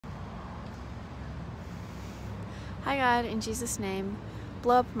Hi God, in Jesus' name,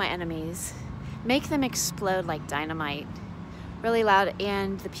 blow up my enemies. Make them explode like dynamite, really loud,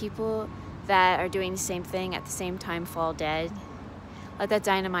 and the people that are doing the same thing at the same time fall dead. Let that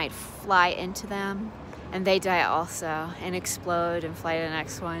dynamite fly into them and they die also and explode and fly to the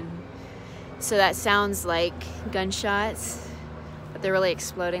next one. So that sounds like gunshots, but they're really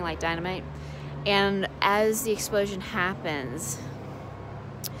exploding like dynamite. And as the explosion happens,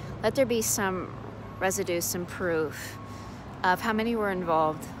 let there be some residue, some proof of how many were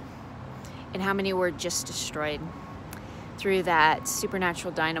involved and how many were just destroyed through that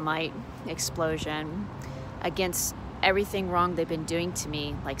supernatural dynamite explosion against everything wrong they've been doing to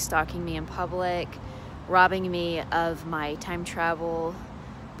me, like stalking me in public, robbing me of my time travel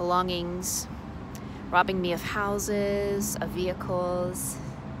belongings, robbing me of houses, of vehicles,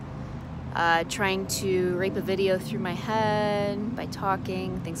 trying to rape a video through my head by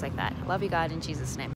talking, things like that. I love you, God, in Jesus' name.